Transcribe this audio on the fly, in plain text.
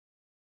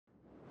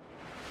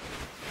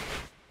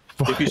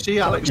If you see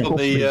Alex on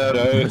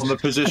the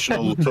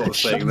positional sort of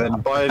thing,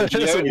 then by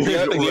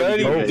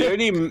the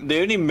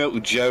only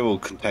milk Joe will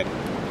contain.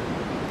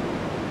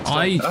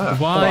 Thanks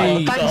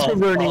for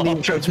ruining the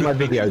intro to my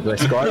video,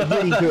 Gliska. I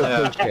really do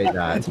appreciate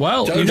that.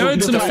 Well, you know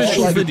it's an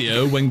official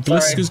video when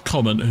Gliska's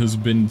comment has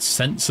been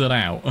censored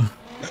out.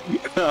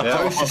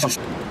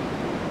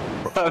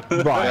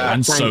 Right,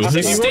 and so has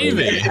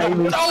Stevie.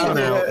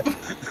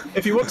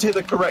 If you want to hear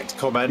the correct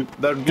comment,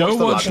 then go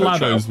watch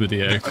Lado's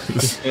video.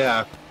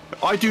 Yeah,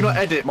 I do not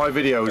edit my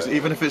videos,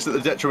 even if it's at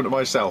the detriment of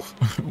myself.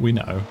 We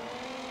know.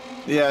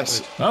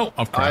 Yes. Oh,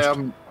 I've crashed.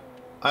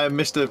 I am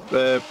Mr.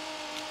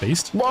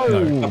 Beast.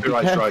 Whoa! No.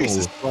 Copyright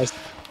strikes.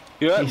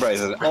 You're right,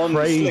 Brazen. On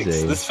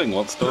Flicks, this thing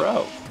wants to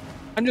roll.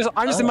 I'm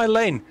just in my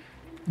lane.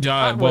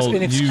 Yeah, well,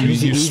 you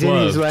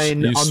swerved.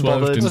 You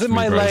swerved was in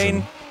my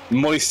lane.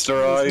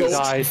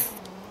 Moisturised.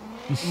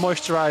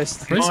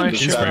 Moisturised.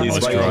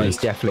 Moisturised.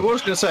 Definitely. I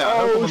was going to say, I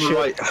hope I'm on the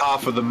right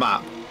half of the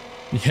map.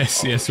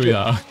 Yes, we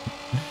are.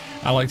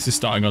 Alex is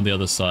starting on the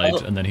other side,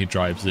 and then he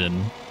drives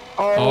in.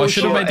 I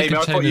should have made the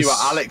containers... I thought you were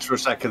Alex for a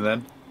second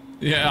then.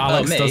 Yeah,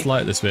 Alex does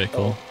like this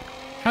vehicle.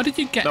 How did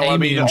you get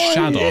Amy and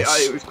Shadows?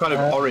 It was kind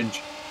of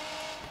orange.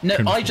 No,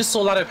 I just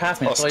saw Lado pass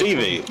me. Oh,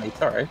 Stevie.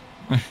 Sorry.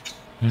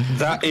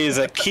 That is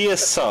a Kia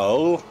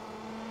Soul.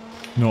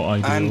 Not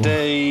ideal. And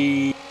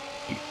a...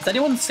 Does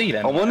anyone see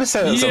them? I want to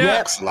say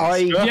that's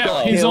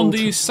yeah, he's on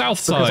the south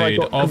side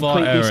of our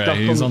area.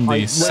 He's on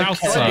the south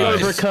side.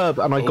 over a curb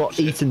and I got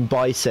eaten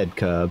by said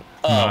curb.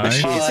 Nice.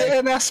 Is it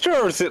an Astra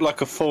or is it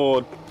like a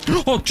Ford?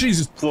 Oh,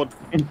 Jesus. Ford.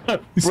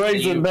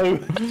 Brazen, no.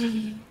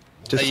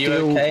 Just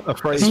steal a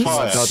phrase from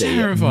my buddy.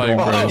 Terrifying,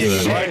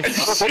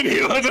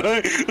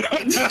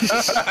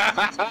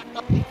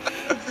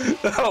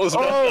 That was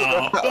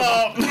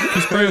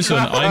Because Brazen,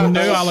 I knew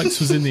Alex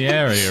was in the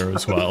area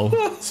as well,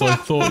 so I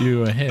thought you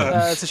were him.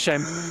 It's a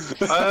shame.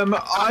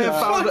 I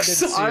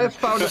have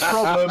found a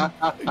problem.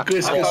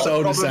 Gliska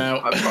sold us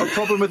out. A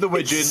problem with the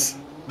widget.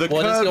 The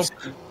curves,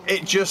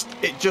 it just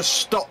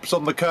stops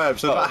on the curve.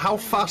 So no matter how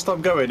fast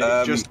I'm going,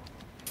 it just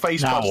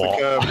face past the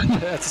curve.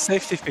 It's a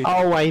safety feature.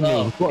 Oh,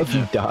 Amy, what have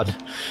you done?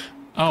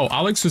 Oh,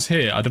 Alex was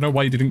here. I don't know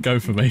why you didn't go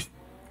for me.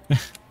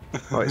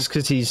 Oh, it's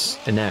because he's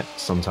inept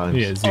sometimes.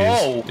 He is.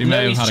 He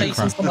may have had a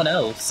crash. Someone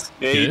else.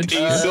 He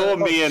saw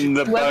me in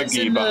the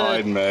buggy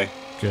behind me.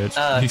 Good.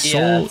 He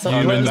saw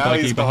you in the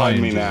buggy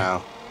behind me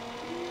now.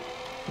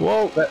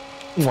 Whoa.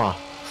 Oh,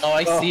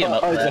 I see him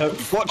up there.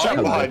 Watch out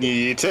behind you,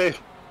 you two.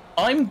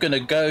 I'm gonna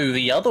go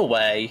the other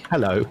way.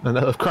 Hello, and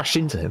I've crashed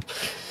into him.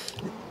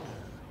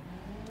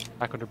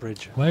 Back on the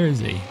bridge. Where is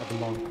he? I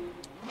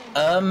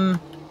belong.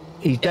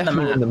 He's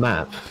definitely in the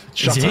map.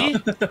 Shut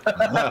up.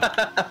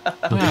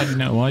 I had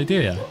no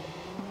idea.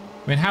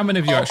 I mean, how many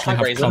of you actually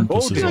have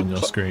compasses on your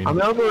screen? I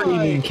mean, I've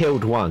already been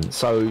killed once,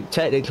 so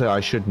technically I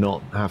should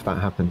not have that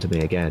happen to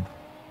me again.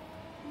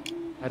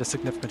 I had a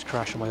significant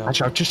crash on my own.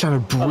 Actually, I've just had a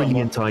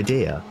brilliant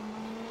idea.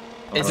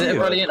 Is it a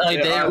brilliant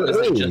idea or is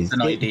it just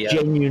an idea? It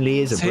genuinely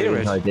is a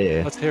brilliant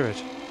idea. Let's hear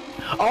it.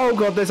 Oh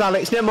god, there's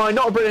Alex. Never mind,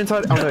 not a brilliant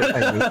idea. Oh no, it's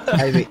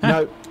Amy. Amy.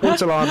 No,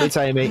 false alarm, it's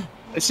Amy.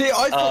 See,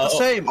 I thought the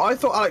same. I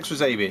thought Alex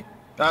was Amy.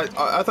 I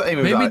thought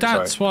Amy was Maybe Alex,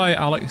 that's why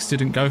Alex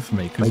didn't go for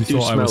me, because he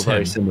thought I was very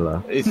him.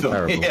 Similar. He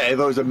thought it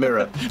was a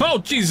mirror. Oh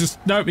Jesus!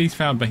 No, he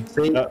found me.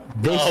 See,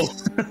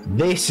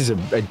 this is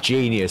a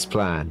genius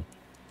plan.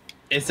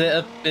 Is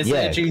it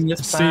a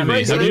genius plan?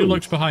 Stevie, have you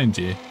looked behind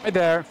you? Hey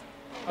there.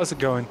 How's it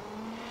going?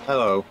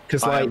 Hello.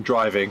 Because I am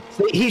driving.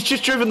 He's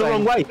just driven the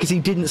wrong way because he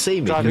didn't see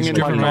me. Driving in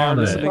my car.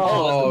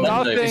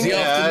 Nothing. Is he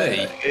after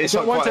me? It's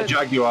not quite a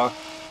Jaguar.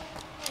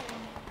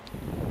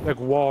 Like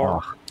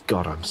war. Oh,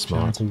 God, I'm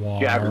smart.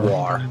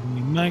 Jaguar.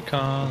 You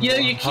know,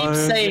 you keep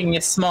saying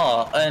you're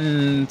smart,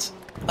 and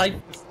I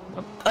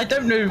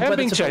don't know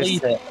whether to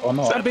believe it or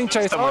not. I'm being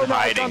chased. Someone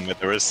hiding, but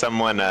there was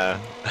someone.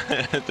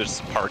 There's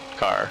a parked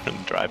car in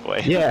the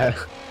driveway. Yeah,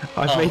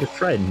 I've made a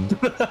friend.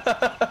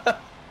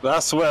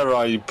 That's where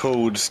I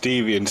pulled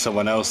Stevie and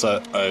someone else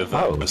over.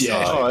 Oh,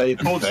 yeah. Oh, he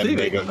pulled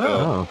Stevie.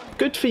 Oh,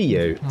 good for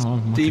you.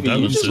 Oh, Stevie,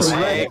 you just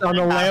ran on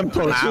a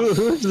lamppost.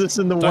 Who's this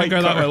in the white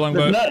car? Don't go that way,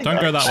 Longboat.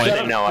 Don't go that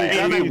way. No,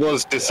 It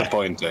was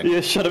disappointing. Yeah,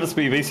 shut up,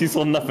 Speedbeast. You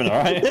saw nothing,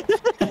 alright?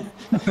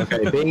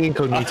 Okay, being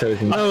incognito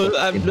is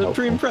I'm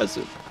pretty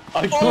impressive.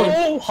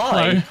 Oh,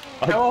 hi.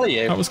 How are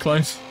you? That was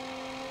close.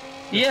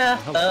 Yeah,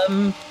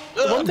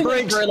 one thing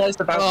I've realised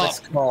about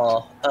this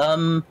car,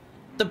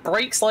 the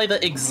brakes either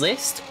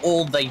exist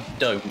or they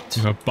don't.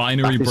 A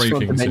binary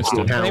braking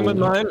system. Same with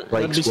mine.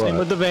 That'd be same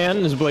with the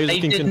van, as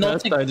Blazer can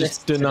contest. I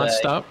just did not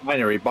stop.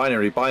 Binary. Yeah.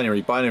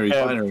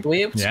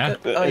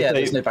 Oh yeah,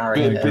 there's no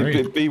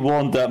barrier. Be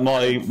warned that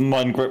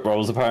mine grip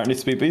rolls apparently,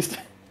 Speedbeast.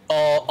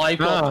 Oh, I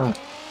got...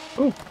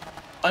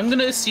 I'm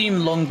gonna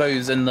assume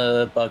Longbow's in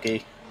the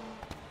buggy.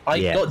 I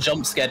got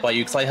jump scared by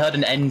you because I heard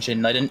an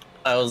engine.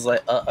 I was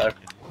like, uh-oh.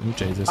 Oh,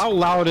 Jesus. How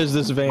loud is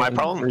this van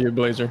for you,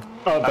 Blazer?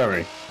 Oh,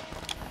 very.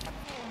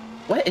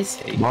 Where is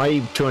he? My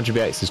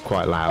 200BX is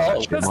quite loud,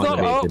 actually. It might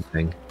be a good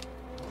thing.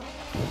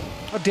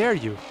 How dare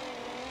you?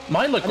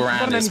 My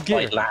Legrand is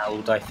quite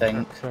loud, I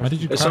think. Why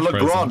did you It's crash, a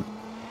Legrand.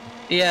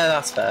 Yeah,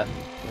 that's fair.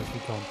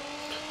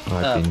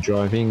 I've been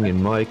driving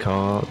in my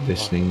car,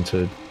 listening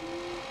to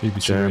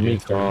Jeremy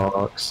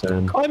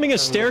Clarkson. Climbing a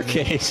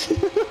staircase.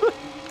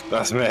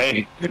 That's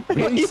me.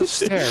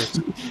 Stairs.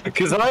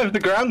 Because I have the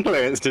ground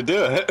clearance to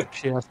do it.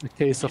 She has the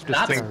case of the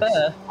That's stairs.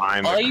 fair.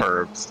 Climb the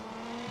curbs.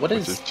 What Which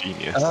is? is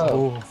genius.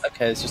 Oh,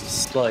 okay, it's just a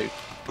slope.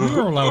 We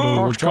were allowed all-wheel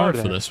Harsh car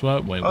drive for there. this,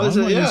 weren't we? Oh, is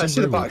Why it? am I Yeah, I using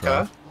see the rear-wheel back car.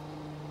 drive?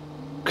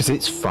 Because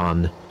it's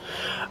fun.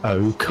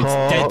 Oh, It's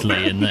car.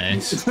 deadly in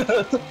this.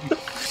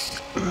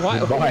 Why?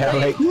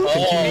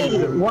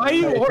 Oh, Why?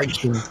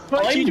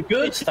 I'm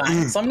good,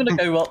 thanks. I'm gonna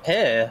go up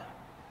here.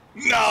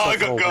 No, I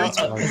got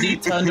got. He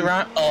turned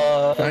around.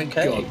 Thank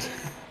Okay. God.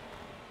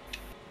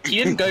 He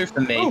didn't go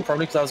for me,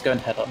 probably because I was going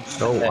head on.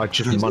 Oh, I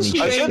just money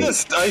I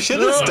chased.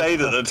 should have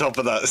stayed at the top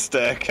of that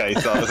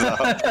staircase. I was up.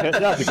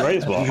 That'd be great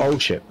as well. Oh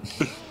shit.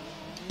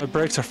 My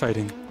brakes are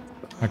fading.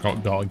 I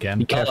got again.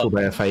 Be careful,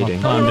 they are My fading.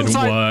 plan didn't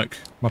Outside. work.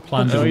 My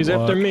plan Oh, didn't he's work.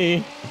 after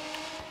me.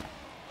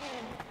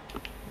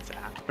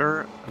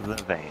 After the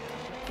van.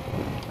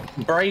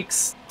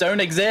 Brakes don't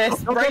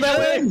exist. Don't go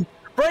that Brayson!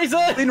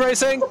 Brayson! Clean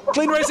racing!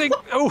 Clean racing!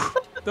 Oh!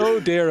 Oh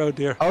dear, oh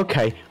dear.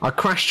 Okay, I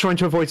crashed trying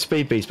to avoid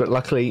speed beast, but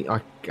luckily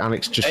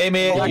Alex just. Amy,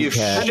 didn't you've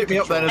care. shit me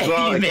up then as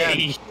well. Again.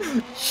 Amy!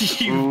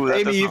 Ooh, that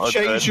Amy, does you've not look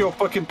changed good. your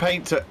fucking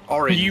paint to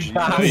orange. You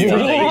bastard!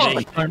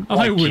 Amy!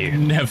 I would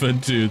never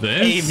do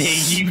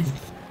this. Amy, you...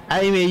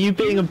 Amy, are you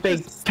being a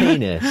big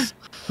penis?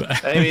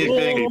 Amy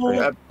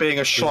is being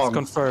a It's schlong.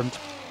 confirmed.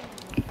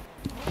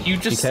 You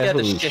just Be scared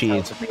the careful, shit she out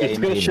is- of me, It's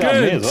gonna Amy. shut me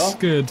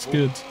Good, as well.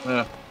 good.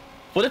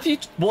 What if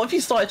you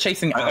started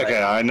chasing Alex?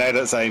 Okay, I know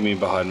that's Amy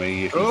behind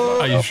me. You can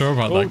Oh, Are you sure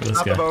about that,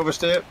 Snap Gliska? him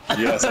oversteer.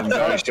 Yes, I'm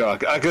very sure.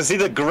 I can see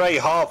the grey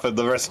half of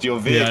the rest of your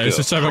vehicle. Yeah, it's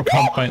just so I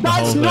can't paint the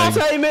That's whole not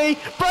thing. Amy!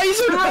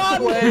 Brazen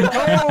run! Away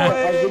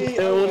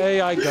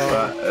I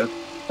go.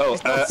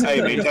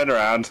 Amy, turn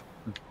around.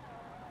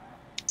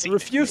 I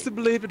refuse to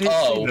believe it. He's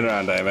Oh. Turn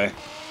around, Amy.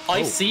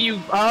 I see you.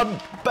 should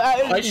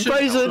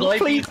Brazen, probably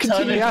please turn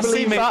continue it- to has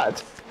believe seen me.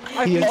 that.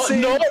 I can Oh, see.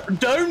 no!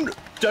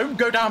 Don't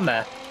go down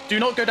there. Do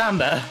not go down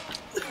there.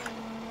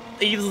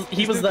 He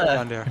was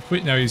Down there. there.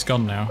 Wait, no, he's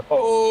gone now.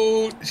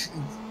 Oh,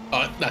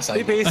 that's how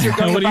Maybe you're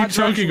going What the are you bad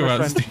talking direction, my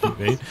about,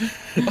 friend.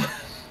 Stevie?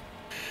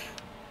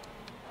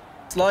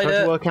 Slide Trying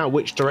to it. work out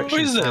which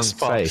direction sounds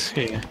safe.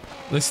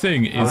 This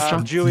thing is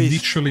Dewey's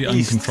literally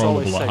east is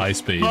uncontrollable always at high safe.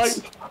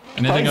 speeds.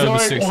 Anything I'm over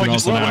sorry. 60 Oh, I miles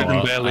just an lowered them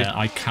hour, barely.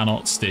 I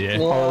cannot steer.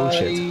 Oh,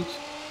 shit.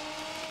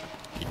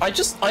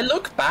 I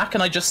look back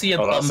and I just see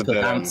a Oh, that's a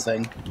bumper dead end.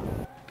 bouncing.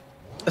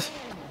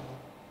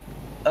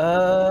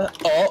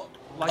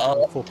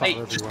 Full power Hey,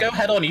 just everywhere. go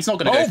head on. He's not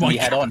going to Oh go for me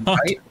my head on, God.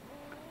 right?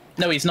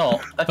 No, he's not.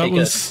 Okay, That good.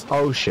 was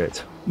Oh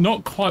shit.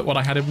 not quite what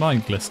I had in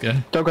mind,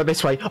 Gliska. Don't go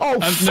this way. Oh,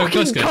 No,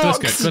 fucking cocks!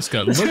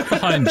 Gliska, look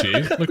behind you.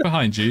 Look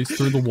behind you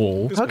through the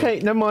wall. Okay,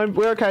 never mind.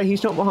 We're okay.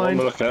 He's not I'm behind.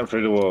 looking out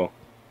through the wall.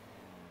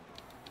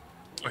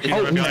 Oh,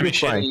 he's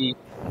this way.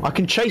 I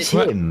can chase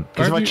Where- him,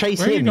 because if where I have you- chase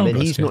where have you him, gone, then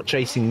he's Gliska? not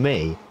chasing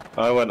me.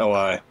 I went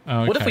away.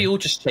 Oh, What if okay. we all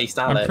just chased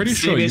Alex? I'm pretty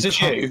sure Stevie, you is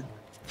this you?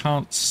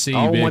 can't see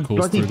Oh, my vehicles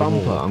bloody through the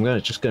bumper. wall.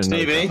 I'm just going to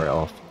Stevie? cover it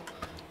off.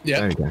 There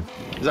Yeah, we go.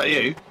 Is that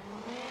you?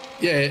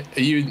 yeah.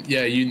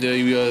 You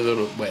know,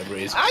 little whatever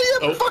it is. Ah, you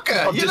Oh,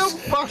 fucker! I'm You know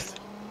just- what?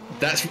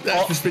 That's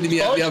for spinning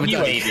me out the other you,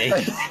 day. Amy.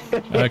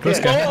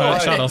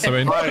 Gliska, Shadows are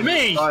in. Fine,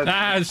 me! fine.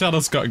 Ah,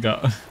 Shadows got.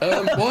 Why Brakes is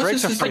are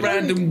this just a free.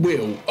 random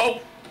wheel? Oh,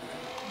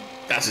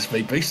 that's a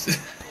speed beast.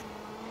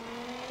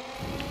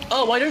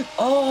 Oh, I don't.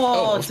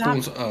 Oh, Oh,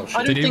 damn. spawns- oh, shit.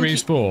 I don't Did he think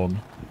respawn?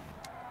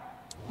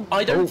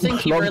 I don't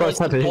think he Longbow realised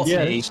he had it. got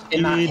Yeah, me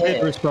in that he did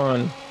hit.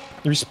 respawn.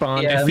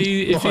 Respawn. Yeah.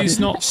 If he's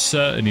not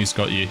certain he's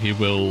got you, he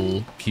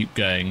will keep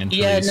going until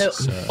Yeah, he's no.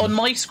 certain. On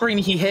my screen,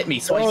 he hit me,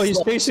 so Oh, I he's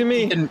stopped. chasing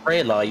me. Didn't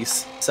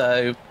realise.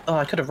 So,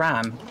 I could have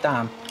ran.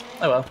 Damn.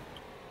 Oh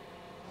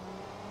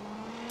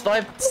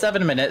well.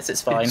 7 minutes.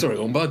 It's fine. Sorry,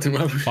 on bud.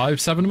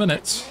 5-7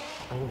 minutes.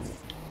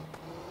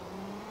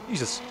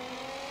 Jesus.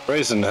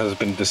 Brazen has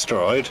been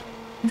destroyed.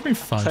 What do you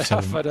mean 5-7?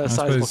 I've had a I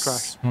sizable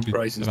suppose might be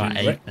Brazen's about been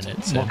 8 wrecked.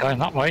 minutes. Not Yeah. going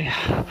that way.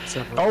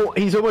 Oh,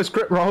 he's almost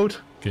grip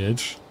rolled.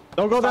 Good.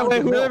 Don't go that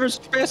way. Whoever's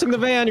passing the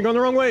van, you're going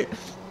the wrong way.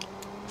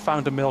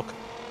 Found the milk.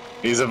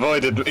 He's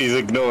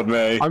ignored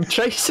me. I'm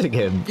chasing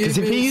him. Because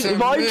Give me if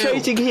some I'm milk.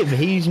 chasing him,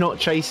 he's not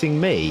chasing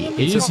me.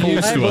 He is used to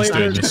us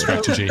doing this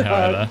strategy,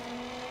 however.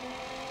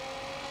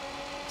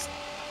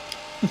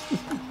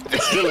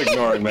 Still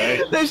ignoring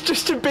me. There's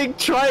just a big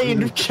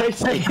train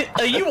chasing.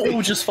 Are you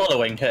all just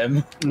following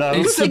him? No.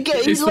 It's the, again,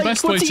 it's the like,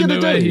 best way what's he to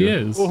know gonna where he do?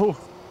 is.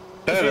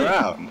 Turn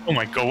around. Oh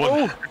my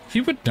god.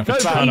 He would never No,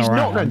 but turn he's not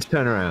going around. to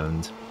turn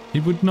around. He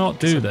would not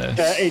do this.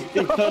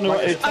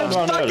 I'm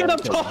stuck in a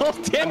pole,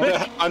 damn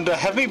it. Under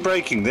heavy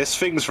braking, this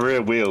thing's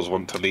rear wheels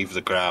want to leave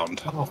the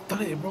ground. Oh, I've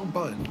done it. Wrong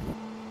button.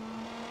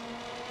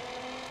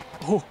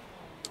 Oh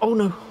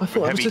no, I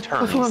thought Heavy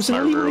I was turns, my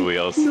rear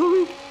wheels.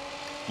 No.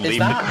 Leave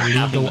that- the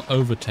ground. Legal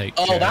overtake.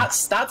 Oh, yeah.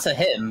 that's a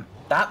him.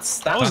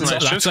 That's wasn't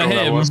that That's shit a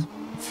that him. was.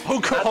 Oh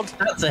god,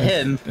 that's a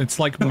him. It's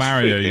like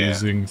Mario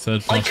using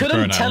third-party I couldn't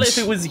pronouns. tell if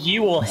it was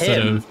you or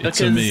him It's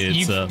because a me. It's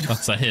you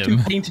that's a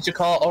him. painted your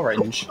car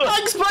orange.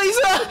 Thanks,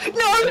 Blazer!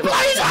 No,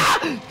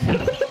 Blazer!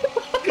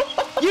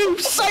 You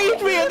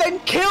saved me and then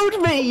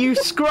killed me, you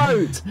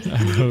scrote!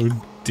 Oh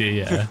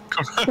dear.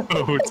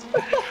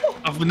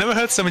 I've never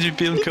heard somebody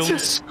being killed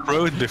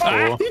screwed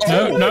before.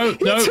 No, not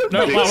that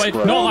way,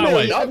 not that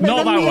way,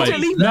 not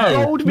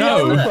that way.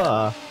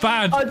 No.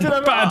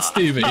 Bad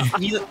Stevie.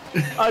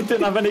 I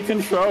didn't have any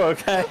control,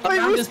 okay?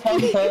 It was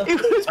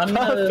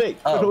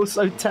perfect, but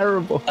also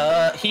terrible.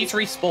 He's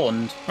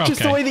respawned.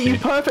 Just the way that you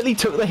perfectly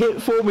took the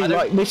hit for me,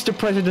 like Mr.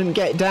 President,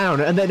 get down,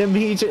 and then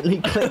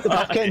immediately click the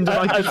back end.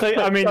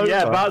 I mean,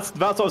 yeah, that's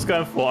what I was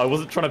going for. I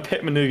wasn't trying to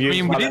pit maneuver you. I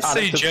mean, we did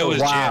say Joe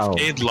was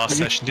JFK'd last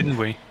session, didn't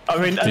we? I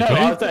mean, no,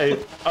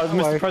 I was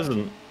Mr.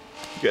 President.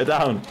 Get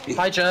down.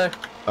 Hi, Joe.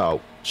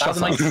 Oh, that was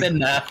a nice spin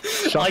there.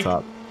 Shut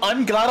up.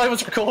 I'm glad I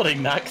was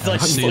recording that because I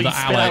just see that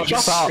Alex.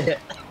 Shut up.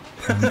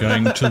 I'm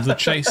going to the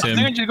chase him.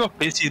 I think you got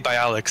pitied by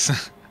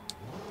Alex.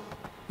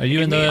 Are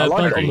you in the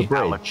buggy?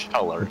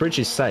 The bridge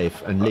is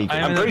safe and legal.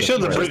 I'm pretty sure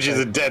the bridge is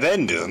a dead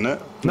end, isn't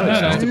it? No,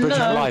 it's a bridge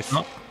of life.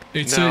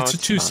 It's a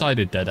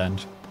two-sided dead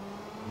end.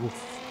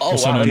 Oh,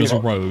 also known as a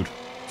road.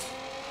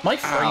 My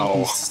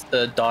frame's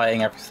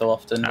dying every so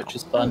often, which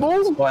is fun.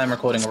 That's why I'm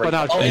recording a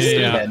radio. Oh,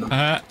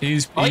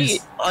 he's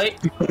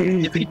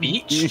If he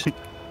beached?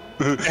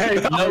 No,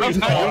 he's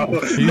not.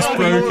 He's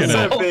broken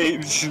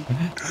it.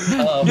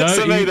 No,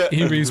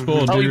 he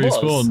respawned. He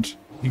respawned.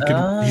 He could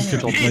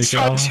make it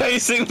tried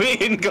chasing me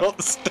and got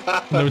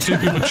stabbed. There were two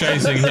people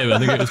chasing him. I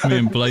think it was me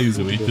and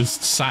Blazer. We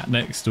just sat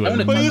next to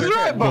him. But he's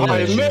right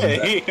behind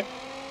me.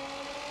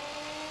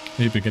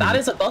 That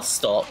is a bus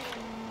stop.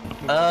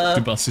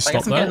 The bus is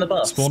stopped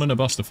there. Spawn in a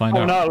bus to find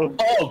out. No.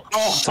 Oh,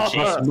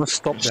 God. Must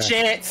stop there.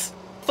 Shit.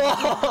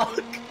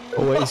 Fuck.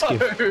 Always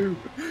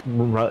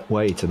give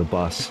way to the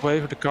bus.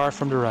 Wave the car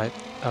from the right.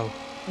 Oh.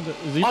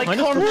 I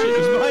can't.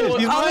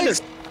 He's behind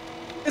us.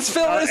 It's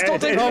Phil. It's not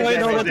David. Oh wait,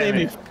 no, that's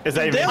Amy. It's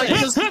Amy.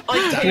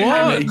 I came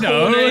around the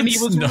corner and he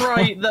was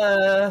right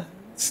there.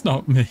 It's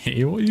not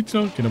me. What are you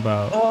talking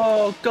about?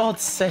 Oh,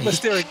 God's sake. The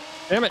steering.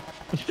 Damn it.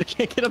 I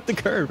can't get up the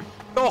curb.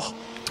 Oh.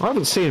 I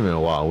haven't seen him in a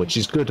while, which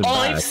is good and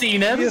bad. I've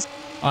seen him.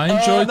 I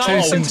enjoy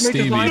chasing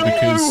Stevie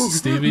because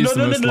Stevie's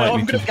the most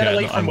likely to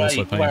forget that I'm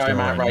also playing where for I'm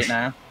at right orange.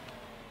 now.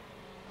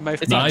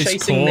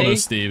 Nice corner,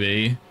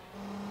 Stevie.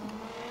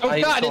 Oh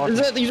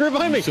God, he's right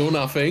behind me. Saw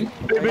nothing.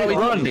 He's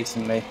run.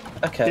 Chasing me.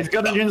 Okay. He's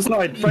got on the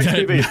inside. Break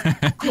Stevie.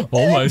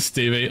 Almost,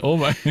 Stevie.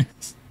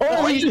 Almost.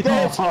 Oh, he's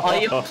dead.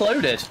 I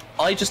imploded.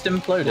 I just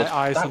imploded. My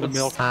eyes on the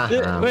milk.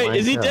 Wait,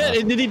 is he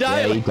dead? Did he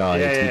die? Yeah, he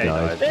died. He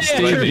died.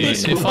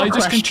 Stevie, if I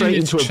just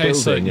continue to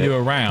chase you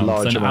around,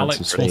 then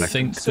Alex will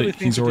think that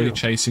he's already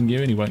chasing you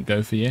and he won't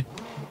go for you.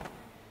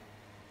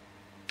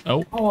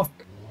 Oh.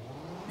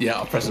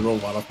 Yeah, I pressed the wrong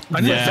one.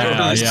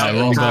 Yeah,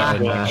 wrong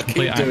button. Complete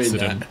keep doing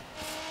accident. that.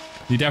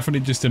 You definitely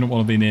just didn't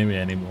want to be near me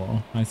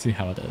anymore. I see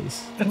how it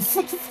is.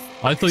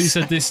 I thought you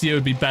said this year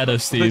would be better,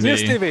 Stevie. Yes,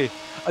 Stevie.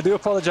 I do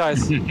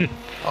apologize.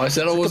 I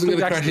said I wasn't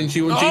going to crash into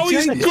you on GTA. Oh,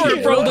 he's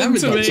grip rolled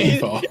into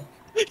me.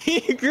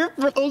 He grip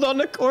rolled on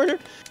the corner.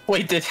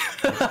 Wait, did...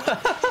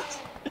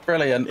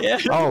 Brilliant. Yeah.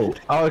 Oh,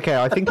 okay.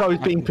 I think I was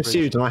being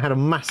pursued and I had a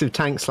massive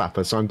tank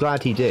slapper, so I'm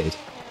glad he did.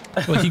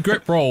 Well, he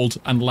grip rolled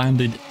and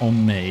landed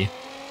on me.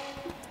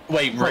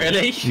 Wait,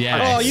 really?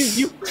 Yes. Oh,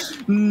 you...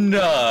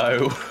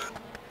 No.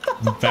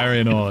 I'm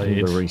very annoyed.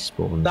 The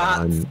respawn.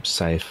 I'm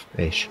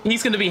safe-ish.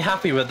 He's going to be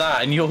happy with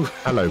that, and you'll...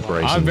 Hello,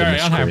 Brazen. I'm very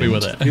unhappy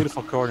with it.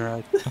 Beautiful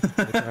corner.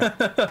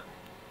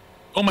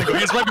 Oh my God,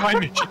 he's right behind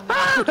me.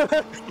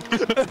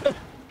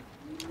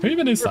 Who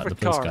even is that, the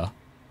police car?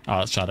 Oh,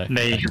 that's Shadow.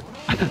 Me.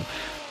 I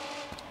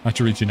had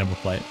to read your number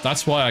plate.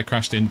 That's why I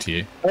crashed into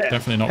you.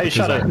 Definitely not because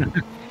Shadow.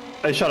 I'm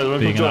Hey, Shadow,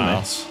 being an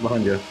ass.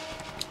 Behind you.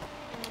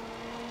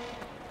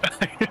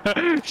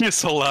 You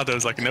saw that, I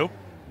was like, nope.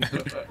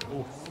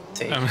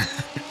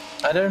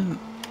 I don't...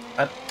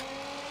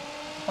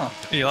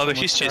 Yeah,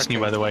 he's chasing you,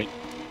 by the way.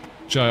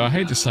 Joe, I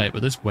hate to say it,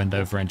 but this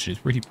Wendover engine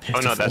is really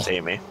pitiful. Oh no, that's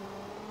Amy.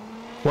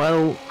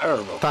 Well,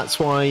 that's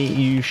why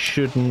you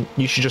shouldn't.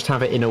 You should just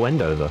have it in a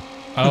Wendover.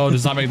 Oh,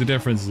 does that make the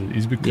difference?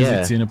 Is because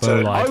it's in a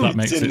bow light that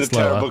makes it's in it the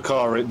slower? terrible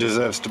car it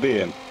deserves to be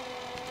in.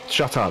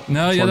 Shut up.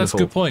 No, it's yeah, wonderful. that's a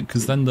good point,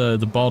 because then the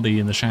body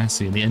and the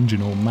chassis and the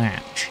engine all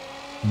match.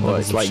 Well,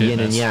 it's like yin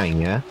and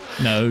yang, yeah?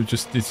 No,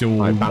 just it's all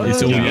Like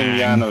it's all Yang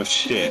yang. of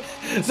shit.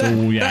 It's all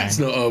yang. That's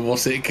not a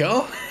what's it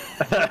car.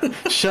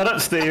 Shut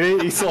up,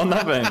 Stevie. You saw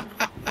nothing.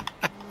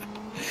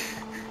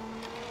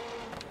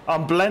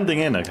 I'm blending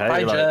in, okay?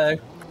 Hi, Joe.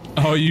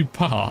 Oh, you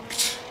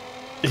parked.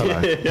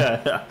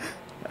 Yeah.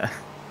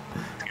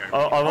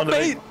 I want to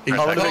make. I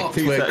want to make Park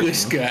 2 where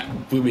seconds.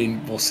 Gliscat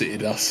women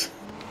what's-it us.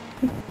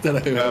 Don't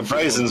know who else.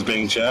 Brazen's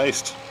being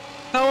chased.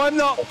 No, I'm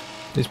not.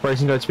 Is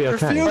Brazen going to be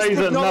okay? Refuse to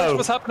Brazen, acknowledge no.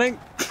 what's happening.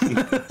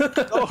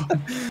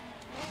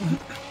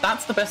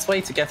 That's the best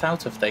way to get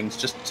out of things,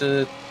 just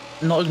to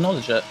not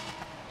acknowledge it.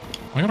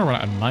 I'm gonna run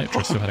out of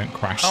nitrous if I don't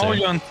crash How are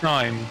soon. you on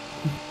time?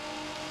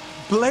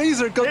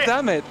 Blazer,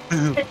 goddammit!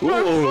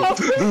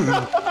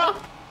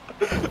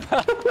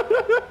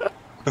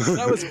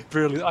 That was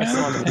brilliant. I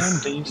saw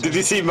that. Did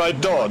you see my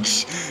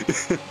dodge?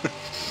 I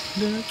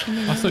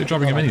thought you were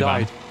driving a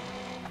minivan.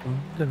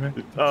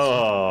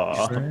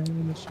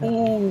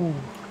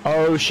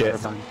 Oh shit.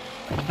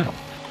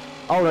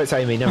 Oh, no, it's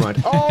Amy, never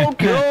mind. Oh,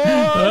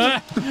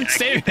 God!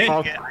 Stevie!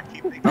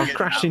 I've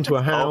crashed into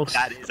a house.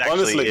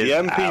 Honestly, the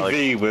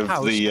MPV with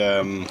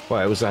the...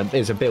 Well, it was a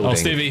building. Oh,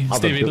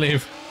 Stevie,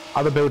 leave.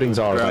 Other buildings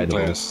are available.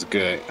 This is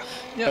great.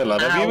 Hey,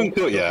 lad, have you even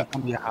caught yet?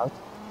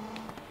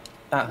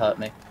 That hurt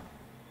me.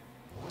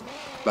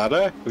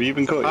 Ladder, have you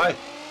even caught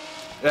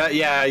yet?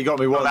 Yeah, you got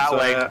me once. that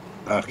way.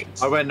 Okay.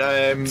 I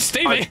went,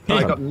 Stevie!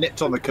 I got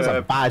nipped on the It's a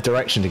curb. bad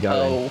direction to go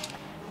in. Oh.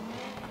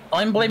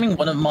 I'm blaming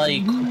one of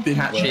my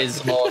catches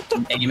on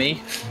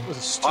Amy.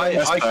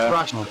 I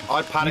crashed. I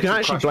You panicked. can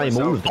actually blame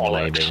all of them on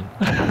Amy.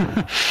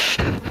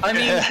 I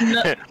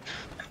mean,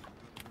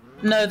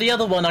 no, the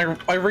other one, I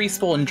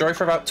respawned, drove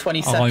for about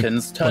 20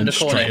 seconds, turned a went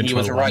corner, straight and he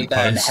was into a right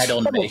there and head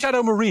on me.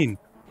 Shadow Marine,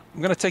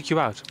 I'm gonna take you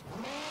out.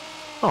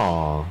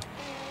 Aww,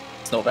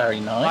 It's not very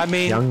nice. I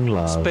mean, young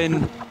love.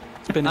 spin.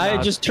 I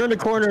just turned a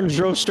corner and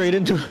drove straight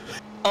into it.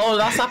 Oh,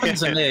 that's happened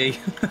to me.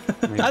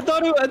 I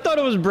thought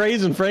it was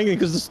Brazen, frankly,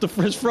 because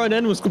his front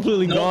end was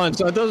completely gone.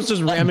 So I thought it was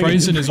just ramming.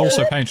 Brazen is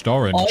also painted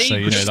orange, so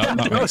you know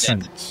that makes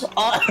sense.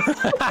 I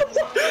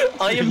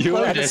You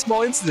had a imploded.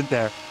 small incident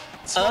there.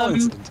 Small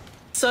incident.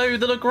 So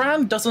the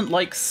Legrand doesn't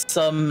like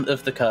some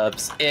of the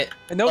curbs. I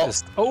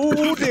noticed.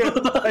 Oh dear.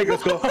 Hey,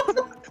 let's go.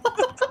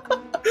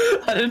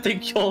 I don't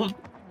think your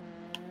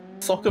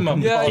soccer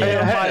mum Yeah, follows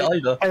yeah. that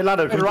either. Hey,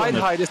 ladder. The ride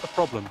height is the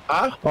problem.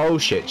 Oh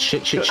shit,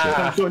 shit, shit, shit.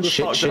 Ah.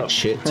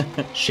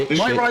 Shit,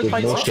 My right there's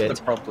height's more not shit.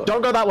 the problem.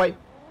 Don't go that way.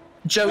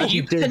 Joe, are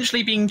you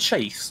potentially being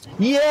chased?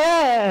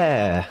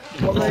 Yeah!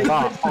 But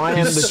I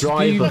am the He's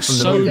driver being from the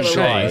so middle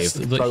drive,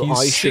 chased that so I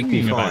he's should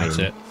be singing fine. about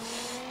it.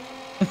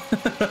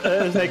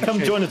 Hey, come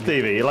join us,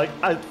 Stevie. Like,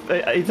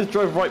 he just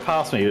drove right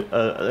past me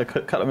a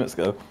couple of minutes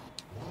ago.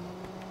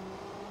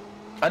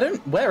 I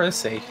don't. Where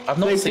is he? I've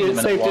not seen him in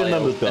a Safety while. and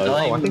numbers, guys.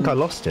 Oh, I think I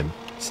lost him.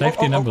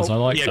 Safety numbers, I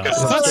like Yeah, that.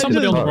 because Is that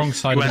somebody on the wrong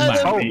side of the map?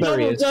 Oh, there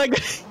he is.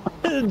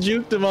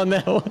 Juked him on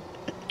that one.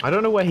 I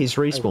don't know where his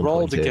respawn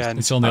Rolled point is. again.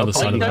 It's on the other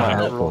side of the no,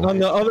 map. no. On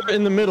the other,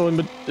 in the middle,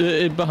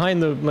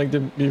 behind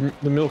the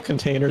the milk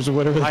containers or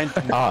whatever.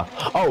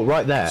 Oh,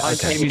 right there.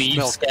 Okay. Amy,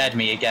 you scared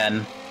me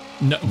again.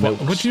 No,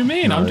 what do you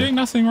mean? I'm doing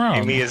nothing wrong.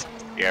 Amy is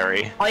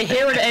scary. I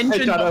hear an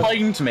engine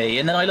behind me,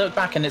 and then I look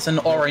back, and it's an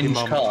orange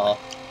car.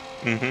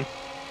 Mm-hmm.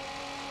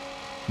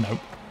 Nope.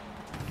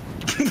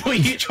 Were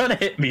you trying to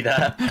hit me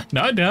there?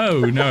 No,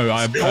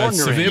 I have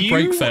severe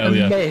brake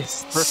failure.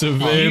 Missed.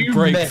 Severe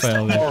brake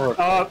failure.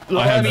 I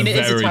have mean, it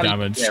is very Italian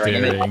damaged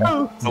steering, isn't it?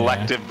 steering.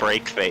 Selective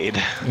brake fade.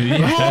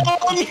 Yeah.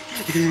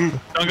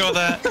 Don't go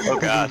there. Oh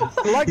god.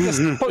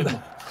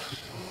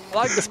 I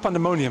like this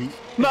pandemonium.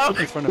 No!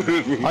 In front of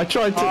me. I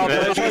tried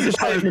to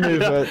hit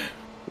maneuver.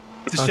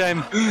 It's a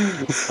shame.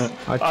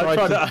 I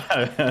tried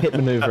to hit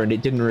maneuver and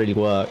it didn't really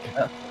work.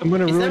 I'm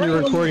gonna Is ruin there your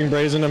anyone- recording,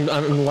 Brazen.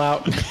 I'm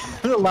loud.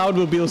 The loud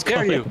mobile's Dare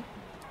coming. you?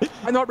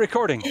 I'm not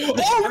recording.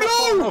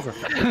 Oh no! Over.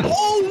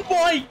 Oh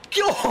my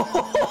god!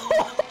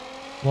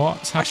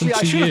 What's happened Actually, I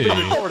to should have you? been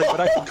recording,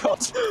 but I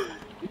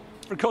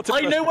forgot to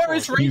I know where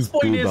his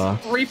respawn is.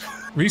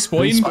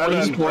 Respawn? I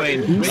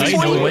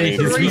know where his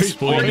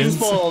respawn is.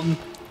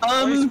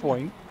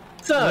 Respawn.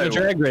 So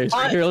Drag race.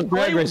 Here, let's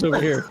drag race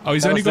over here. Oh,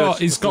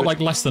 he's got like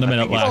less than a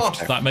minute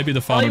left. That may be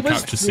the final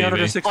capture,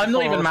 Stevie. I'm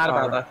not even mad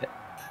about that.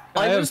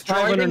 I have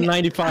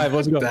 595.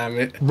 Let's go. Damn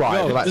it. Right,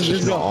 Go, well, that's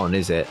just not on,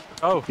 is it?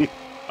 Oh.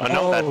 Oh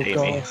no, that's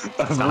Amy.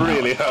 I've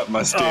really hurt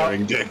my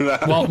steering doing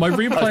that. Well, my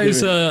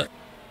replays are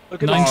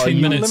 19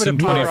 minutes and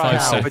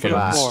 25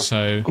 seconds,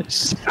 so...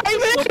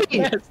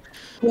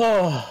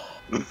 Whoa.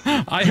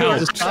 I You're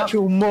helped. such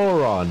a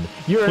moron.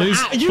 You're Please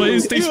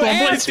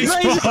despawn, please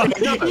despawn.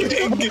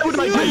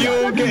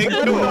 You're getting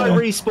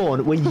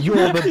respawn when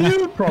you're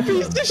the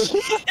problem.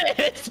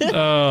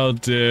 Oh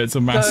dear, it's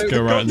a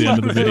massacre right at the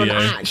end of the You're an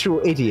video.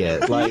 actual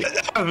idiot. Like, Is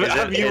it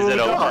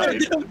over?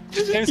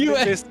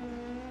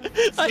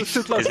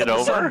 Is it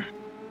over?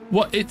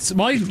 What? It's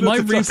my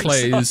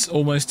replay is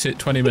almost hit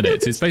 20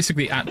 minutes. It's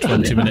basically at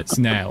 20 minutes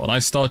now, and I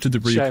started the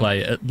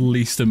replay at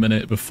least a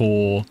minute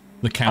before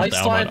the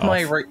countdown went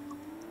off.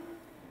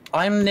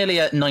 I'm nearly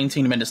at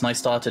 19 minutes, and I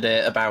started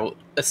it about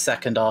a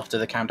second after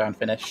the countdown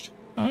finished.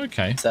 Oh,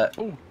 okay. So,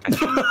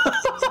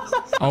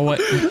 Oh wait.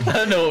 I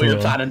don't know what we were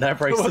planning there,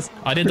 Bryce.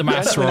 I did the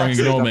maths wrong.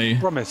 Ignore me.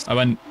 Promised. I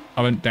went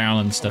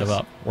down instead of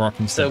up, or up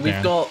instead So of we've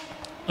down. got.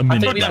 A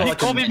minute we've got left. like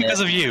Call a me minute. because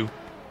of you.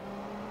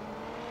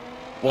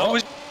 What? I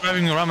was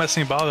driving around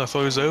messing about. I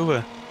thought it was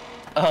over.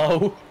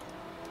 Oh,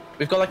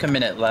 we've got like a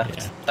minute left.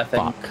 Yeah. I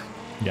think. fuck.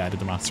 Yeah, I did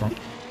the maths wrong.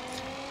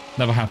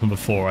 Never happened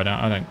before. I don't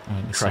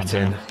understand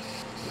Cretin. how.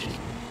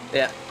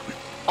 Yeah.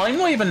 I'm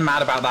not even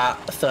mad about that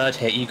third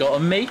hit you got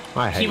on me.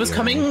 I hate He was you,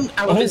 coming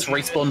out of his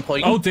respawn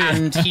point, Oh, dear.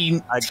 and he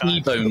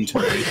T-boned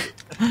me.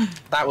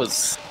 That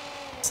was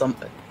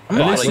something. I'm At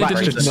not least like he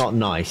That's didn't just not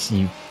nice,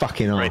 you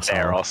fucking Right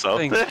there arsehole. also.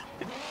 Thanks.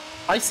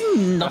 I see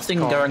nothing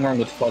going wrong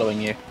with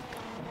following you.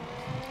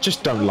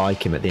 Just don't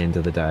like him at the end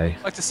of the day.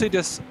 I'd like to see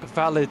this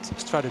valid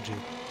strategy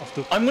of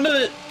the.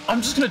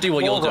 I'm just gonna do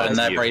what you're doing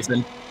there,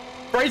 Brazen.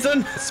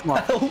 Brazen!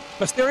 Smart.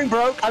 My steering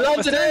broke. I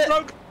landed it!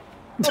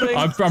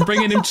 I'm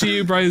bringing him to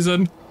you,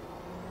 Brazen.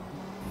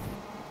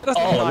 That's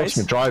I nice. lost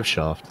my drive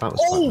shaft. That was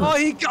Oh, fun.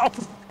 He got.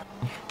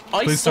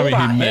 Please tell me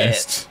he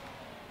missed.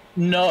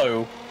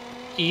 No.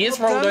 He is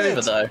rolled over,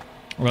 though.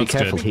 Well, Be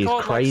careful, good. he's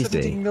Like crazy.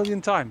 17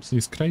 million times.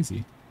 He's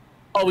crazy.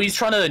 Oh, he's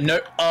trying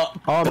to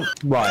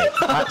Right.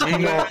 That's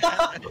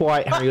not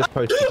quite how you're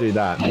supposed to do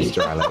that,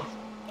 Mr. Alex.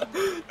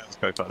 That's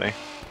quite funny.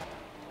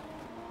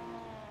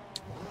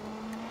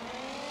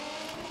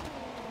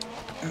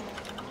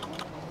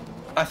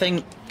 I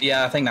think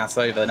that's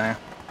over now.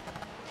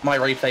 My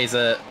replay's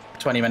at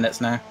 20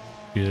 minutes now.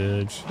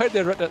 Good. Why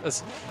they read that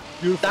as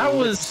beautiful? That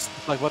was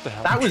like what the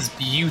hell? That was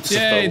beautiful.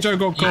 Yay, Joe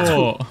got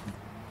caught.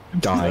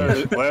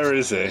 Die. Where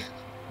is he?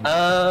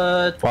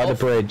 By the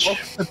bridge.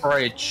 Off the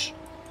bridge.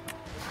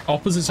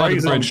 Opposite side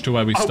of the bridge to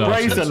where we started.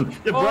 Brazen!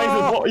 You're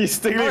Brazen, what are you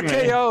stealing me?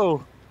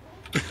 RKO!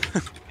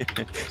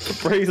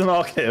 Brazen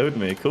RKO'd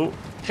me, cool.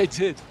 He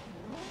did.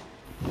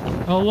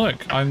 Oh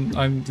look, I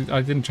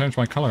didn't change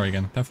my color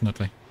again.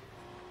 Definitely.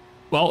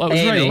 Well, it was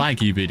a very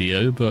laggy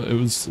video, but it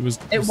was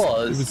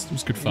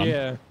good fun.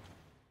 Yeah.